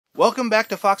Welcome back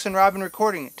to Fox and Robyn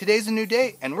Recording. Today's a new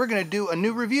day and we're going to do a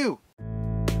new review.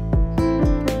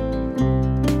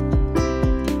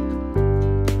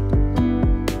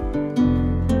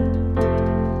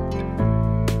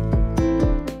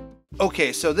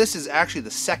 Okay, so this is actually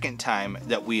the second time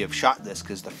that we have shot this,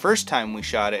 because the first time we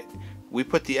shot it, we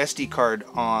put the SD card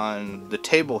on the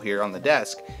table here on the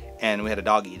desk and we had a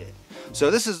dog eat it. So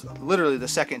this is literally the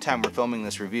second time we're filming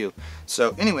this review.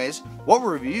 So anyways, what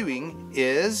we're reviewing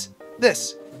is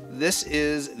this. This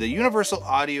is the Universal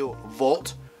Audio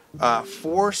Volt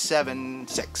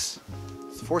 476.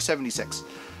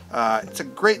 It's a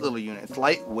great little unit. It's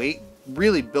lightweight,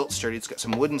 really built sturdy. It's got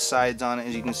some wooden sides on it,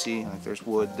 as you can see. Like there's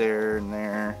wood there and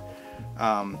there.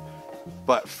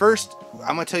 But first,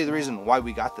 I'm going to tell you the reason why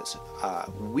we got this.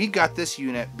 We got this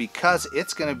unit because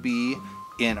it's going to be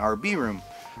in our B room.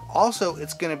 Also,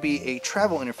 it's going to be a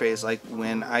travel interface, like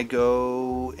when I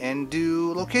go and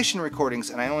do location recordings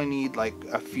and I only need like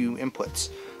a few inputs.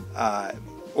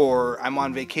 Or I'm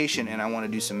on vacation and I want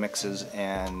to do some mixes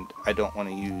and I don't want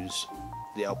to use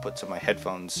the outputs of my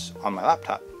headphones on my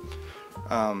laptop.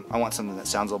 I want something that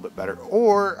sounds a little bit better.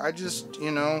 Or I just,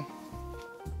 you know,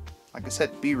 like I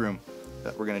said, B room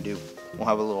that we're going to do. We'll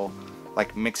have a little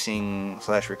like mixing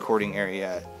 / recording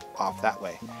area off that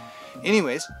way.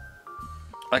 Anyways,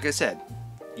 like I said,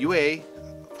 UA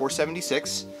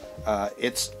 476,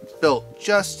 it's built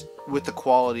just with the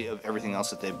quality of everything else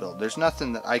that they build. There's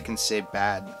nothing that I can say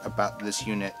bad about this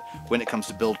unit when it comes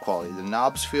to build quality. The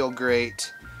knobs feel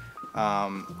great.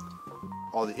 All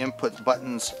the inputs,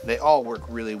 buttons, they all work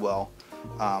really well.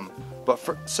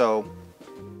 So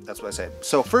that's what I said.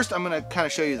 So first I'm going to kind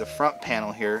of show you the front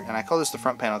panel here, and I call this the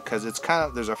front panel because it's kind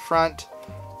of, there's a front,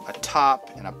 a top,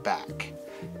 and a back,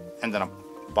 and then a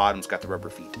bottom's got the rubber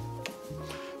feet.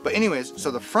 But anyways,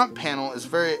 so the front panel is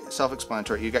very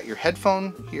self-explanatory. You got your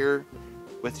headphone here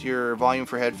with your volume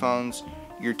for headphones,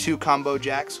 your two combo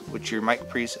jacks, which your mic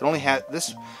pre's. It only has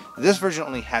this version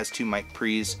only has two mic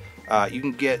pre's. You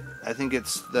can get, I think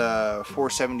it's the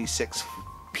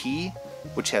 476P,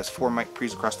 which has 4 mic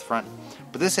pre's across the front.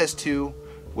 But this has 2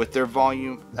 with their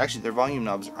volume. Actually, their volume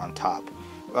knobs are on top.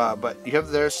 But you have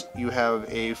this. You have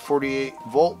a 48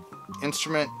 volt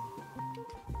instrument.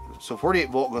 So 48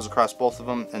 volt goes across both of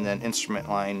them, and then instrument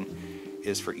line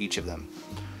is for each of them.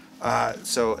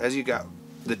 So as you got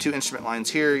the 2 instrument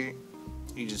lines here, you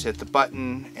just hit the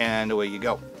button and away you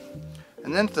go.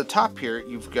 And then at the top here,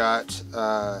 you've got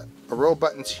a row of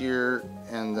buttons here,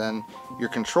 and then your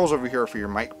controls over here are for your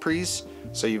mic pre's.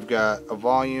 So you've got a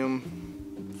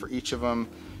volume for each of them,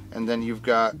 and then you've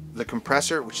got the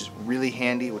compressor, which is really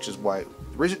handy, which is why,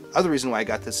 other reason why I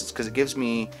got this is because it gives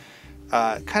me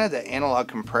kind of the analog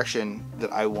compression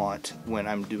that I want when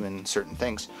I'm doing certain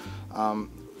things.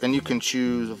 Then you can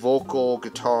choose vocal,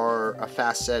 guitar, a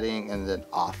fast setting, and then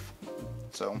off.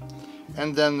 So,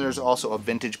 and then there's also a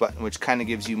vintage button, which kind of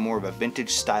gives you more of a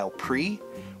vintage style pre,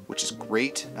 which is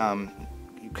great. You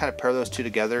kind of pair those two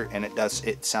together and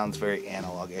it sounds very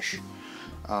analogish.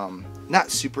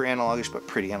 Not super analogish, but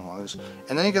pretty analogish.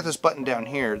 And then you got this button down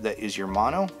here that is your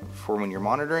mono for when you're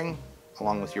monitoring,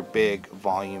 along with your big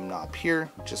volume knob here,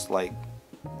 just like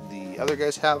the other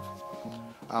guys have.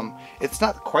 It's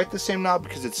not quite the same knob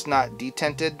because it's not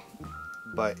detented,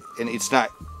 and it's not,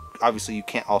 obviously you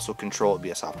can't also control it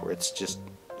via software. It's just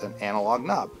an analog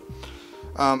knob.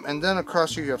 And then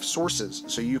across here you have sources,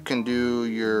 so you can do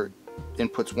your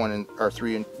inputs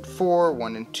 3 and 4,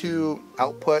 1 and 2,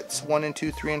 outputs 1 and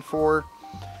 2, 3 and 4.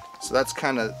 So that's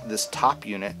kind of this top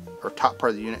unit, or top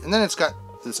part of the unit. And then it's got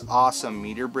this awesome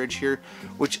meter bridge here,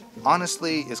 which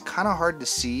honestly is kind of hard to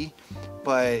see,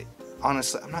 but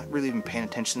honestly I'm not really even paying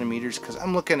attention to meters because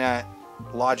I'm looking at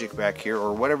Logic back here,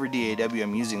 or whatever DAW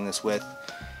I'm using this with,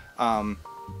 and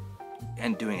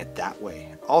doing it that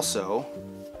way. Also,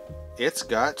 it's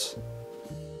got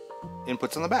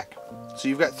inputs on the back, so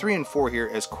you've got 3 and 4 here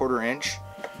as 1/4 inch,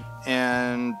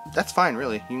 and that's fine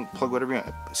really. You can plug whatever you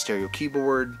want, a stereo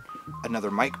keyboard, another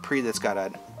mic pre that's got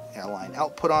a line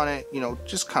output on it, you know,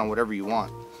 just kind of whatever you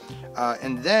want.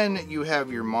 And then you have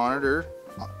your monitor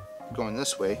going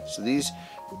this way. So this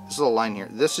little line here,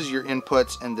 this is your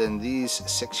inputs, and then these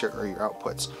 6 here are your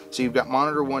outputs. So you've got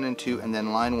monitor 1 and 2, and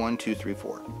then line 1, 2, 3,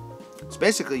 4. So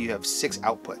basically you have 6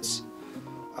 outputs.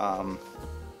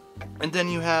 And then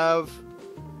you have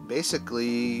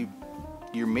basically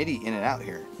your MIDI in and out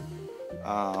here.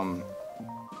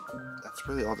 That's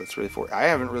really all that's really for. I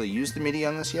haven't really used the MIDI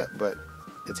on this yet, but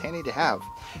it's handy to have.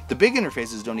 The big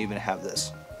interfaces don't even have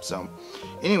this. So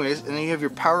anyways, and then you have your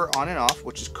power on and off,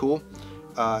 which is cool.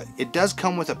 It does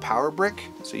come with a power brick,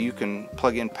 so you can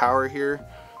plug in power here,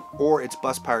 or it's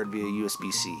bus powered via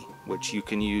USB-C. which you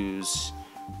can use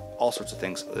all sorts of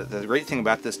things. The great thing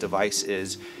about this device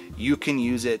is you can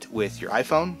use it with your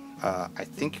iPhone. I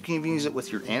think you can even use it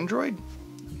with your Android.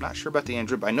 I'm not sure about the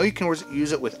Android, but I know you can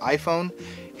use it with iPhone,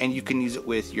 and you can use it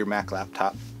with your Mac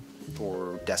laptop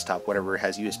or desktop, whatever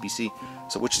has USB-C.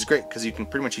 So, which is great because you can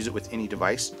pretty much use it with any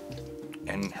device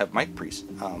and have mic pre's.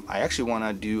 I actually want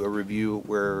to do a review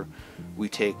where we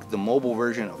take the mobile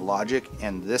version of Logic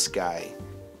and this guy,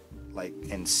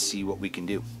 and see what we can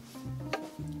do.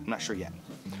 I'm not sure yet.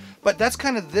 But that's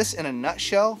kind of this in a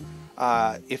nutshell.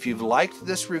 If you've liked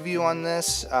this review on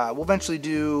this, we'll eventually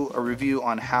do a review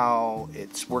on how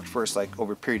it's worked for us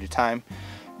over a period of time.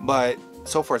 But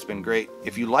so far it's been great.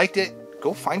 If you liked it,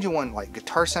 go find you one like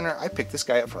Guitar Center. I picked this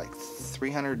guy up for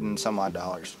 $300 and some odd.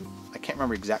 I can't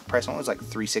remember the exact price. One was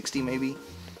 $360 maybe.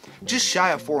 Just shy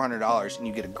of $400, and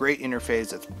you get a great interface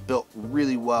that's built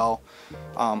really well.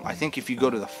 I think if you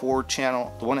go to the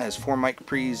 4-channel, the one that has 4 mic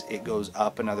pre's, it goes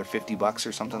up another $50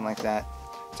 or something like that.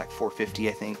 It's $450,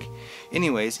 I think.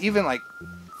 Anyways, even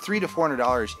 $300 to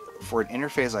 $400 for an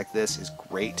interface like this is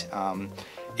great.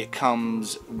 It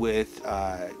comes with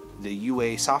the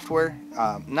UA software,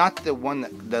 not the one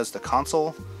that does the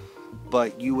console,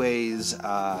 but UA's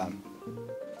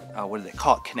what do they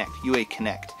call it? Connect, UA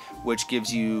Connect, which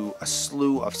gives you a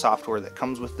slew of software that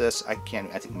comes with this. I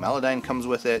think Melodyne comes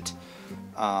with it.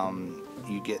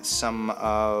 You get some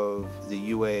of the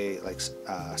UA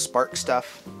Spark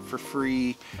stuff for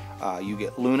free. You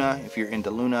get Luna if you're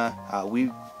into Luna.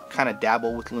 We kind of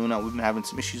dabble with Luna. We've been having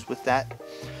some issues with that.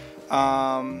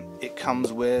 It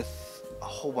comes with a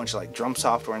whole bunch of drum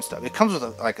software and stuff. It comes with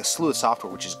a slew of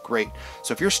software, which is great.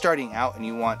 So if you're starting out and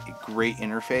you want a great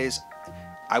interface,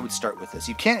 I would start with this.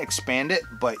 You can't expand it,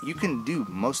 but you can do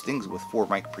most things with 4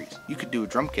 mic pre's. You could do a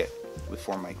drum kit with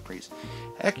 4 mic pre's.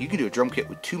 Heck, you can do a drum kit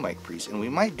with 2 mic pre's, and we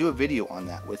might do a video on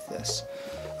that with this.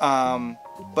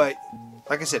 But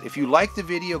like I said, if you like the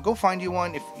video, go find you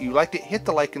one. If you liked it, hit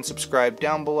the like and subscribe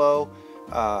down below.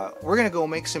 We're gonna go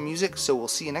make some music, so we'll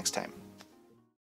see you next time.